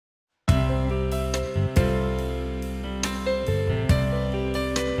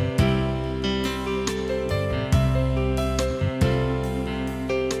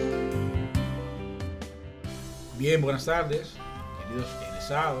Bien, buenas tardes, queridos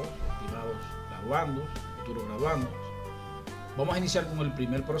egresados, estimados graduandos, futuros graduandos. Vamos a iniciar con el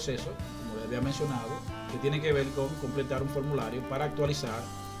primer proceso, como les había mencionado, que tiene que ver con completar un formulario para actualizar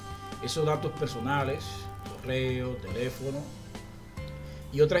esos datos personales, correo, teléfono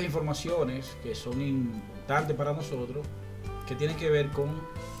y otras informaciones que son importantes para nosotros, que tienen que ver con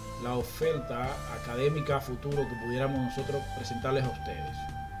la oferta académica a futuro que pudiéramos nosotros presentarles a ustedes.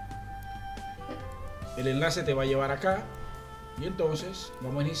 El enlace te va a llevar acá y entonces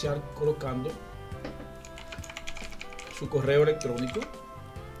vamos a iniciar colocando su correo electrónico,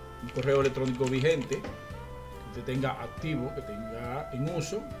 un correo electrónico vigente que usted tenga activo, que tenga en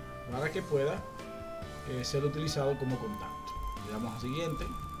uso para que pueda ser utilizado como contacto. Le damos a siguiente.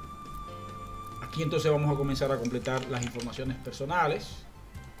 Aquí entonces vamos a comenzar a completar las informaciones personales,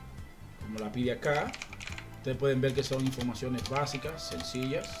 como la pide acá. Ustedes pueden ver que son informaciones básicas,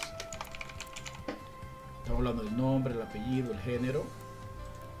 sencillas. Estamos hablando del nombre, el apellido, el género,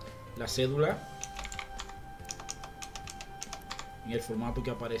 la cédula, en el formato que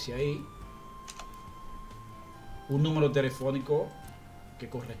aparece ahí, un número telefónico que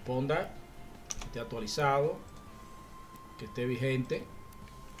corresponda, que esté actualizado, que esté vigente.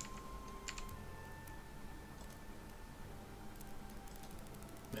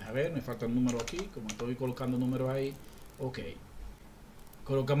 Deja ver, me falta un número aquí, como estoy colocando números ahí. Ok.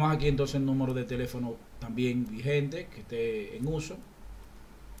 Colocamos aquí entonces el número de teléfono también vigente, que esté en uso.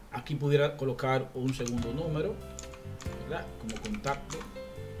 Aquí pudiera colocar un segundo número, ¿verdad?, como contacto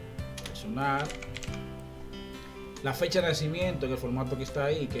personal. La fecha de nacimiento en el formato que está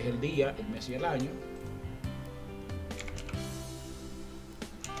ahí, que es el día, el mes y el año.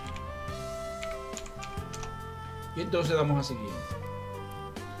 Y entonces damos a siguiente.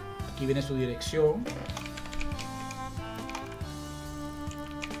 Aquí viene su dirección.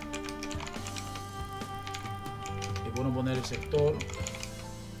 Es bueno poner el sector.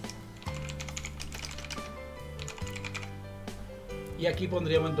 Y aquí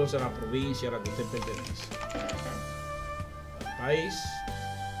pondríamos entonces la provincia a la que usted pertenece. País.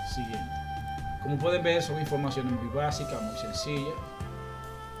 Siguiente. Como pueden ver, son informaciones muy básicas, muy sencillas.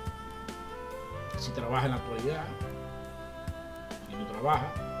 Si trabaja en la actualidad, si no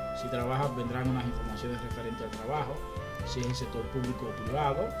trabaja. Si trabaja, vendrán unas informaciones referentes al trabajo, si es el sector público o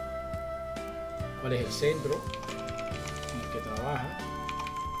privado, cuál es el centro en el que trabaja,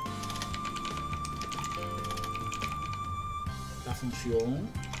 la función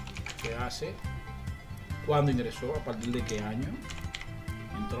que hace, cuándo ingresó, a partir de qué año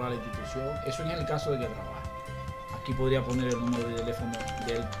entró a la institución. Eso en el caso de que trabaja. Aquí podría poner el número de teléfono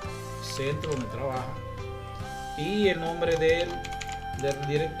del centro donde trabaja y el nombre del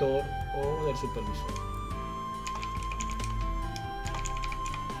director o del supervisor.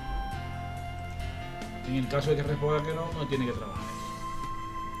 En el caso de que responda que no, no tiene que trabajar.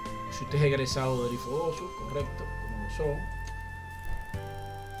 Si usted es egresado del IFOSU, correcto, como lo son.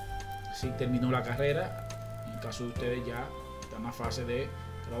 Si terminó la carrera, en el caso de ustedes ya está en la fase de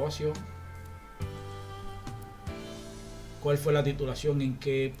graduación. ¿Cuál fue la titulación? ¿En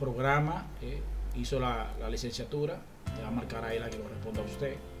qué programa hizo la licenciatura? Te va a marcar ahí la que corresponde a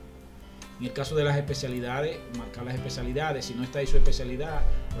usted. En el caso de las especialidades, marcar las especialidades. Si no está ahí su especialidad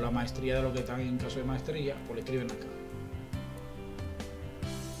o la maestría de lo que están en caso de maestría, pues le escriben acá.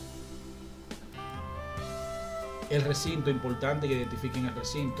 El recinto, importante que identifiquen el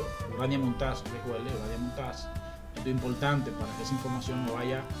recinto. Urania Montaz, recuerde, Urania Montaz. Esto es importante para que esa información no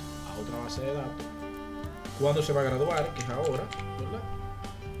vaya a otra base de datos. ¿Cuándo se va a graduar? Que es ahora, ¿verdad?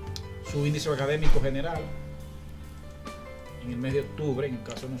 Su índice académico general. En el mes de octubre, en el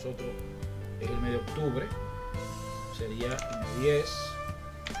caso de nosotros es el mes de octubre, sería el 10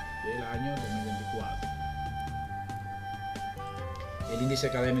 del año 2024. El índice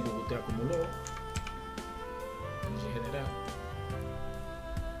académico que usted acumuló, índice general.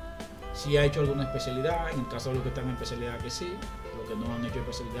 Si ha hecho alguna especialidad, en el caso de los que están en especialidad que sí, los que no han hecho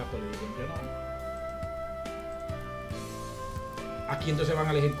especialidad pues le dicen que no. Aquí entonces van a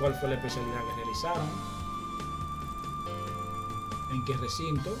elegir cuál fue la especialidad que realizaron. En qué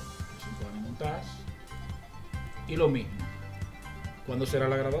recinto, y lo mismo. ¿Cuándo será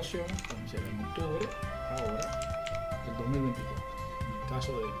la graduación? Será en octubre, ahora, del 2024, en el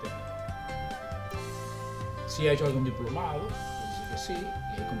caso de este año. Si ha hecho algún diplomado, dice que sí, y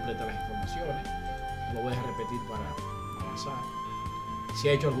ahí completa las informaciones. Lo voy a repetir para avanzar. Si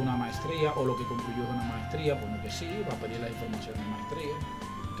ha hecho alguna maestría o lo que concluyó con una maestría, bueno que sí, va a pedir las informaciones de maestría.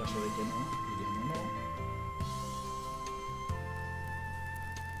 En caso de que no, diríamos no.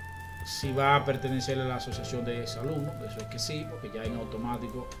 Si va a pertenecer a la asociación de exalumnos, eso es que sí, porque ya en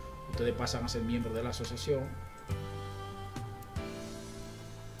automático ustedes pasan a ser miembros de la asociación.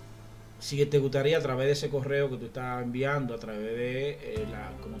 Si te gustaría a través de ese correo que tú estás enviando, a través de,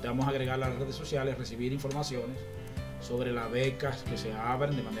 como te vamos a agregar las redes sociales, recibir informaciones sobre las becas que se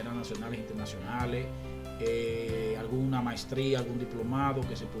abren de manera nacionales e internacionales, alguna maestría, algún diplomado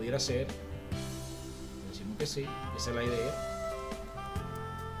que se pudiera hacer. Decimos que sí, esa es la idea.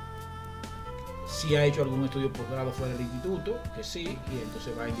 Si ha hecho algún estudio posgrado fuera del instituto, que sí, y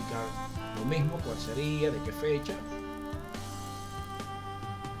entonces va a indicar lo mismo, cuál sería, de qué fecha.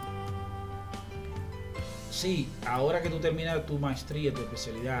 Si ahora que tú terminas tu maestría, tu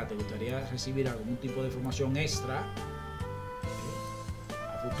especialidad, te gustaría recibir algún tipo de formación extra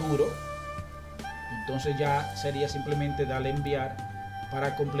a futuro, entonces ya sería simplemente darle enviar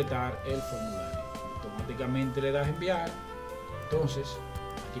para completar el formulario. Automáticamente le das enviar, entonces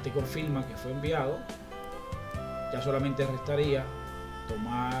aquí te confirma que fue enviado. Ya solamente restaría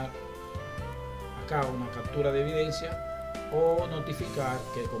tomar acá una captura de evidencia o notificar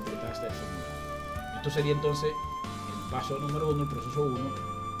que completaste el formulario. Esto sería entonces el paso número 1, el proceso 1,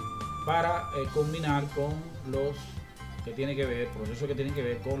 para combinar con los que tiene que ver, procesos que tienen que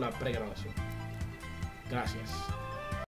ver con la pregraduación. Gracias.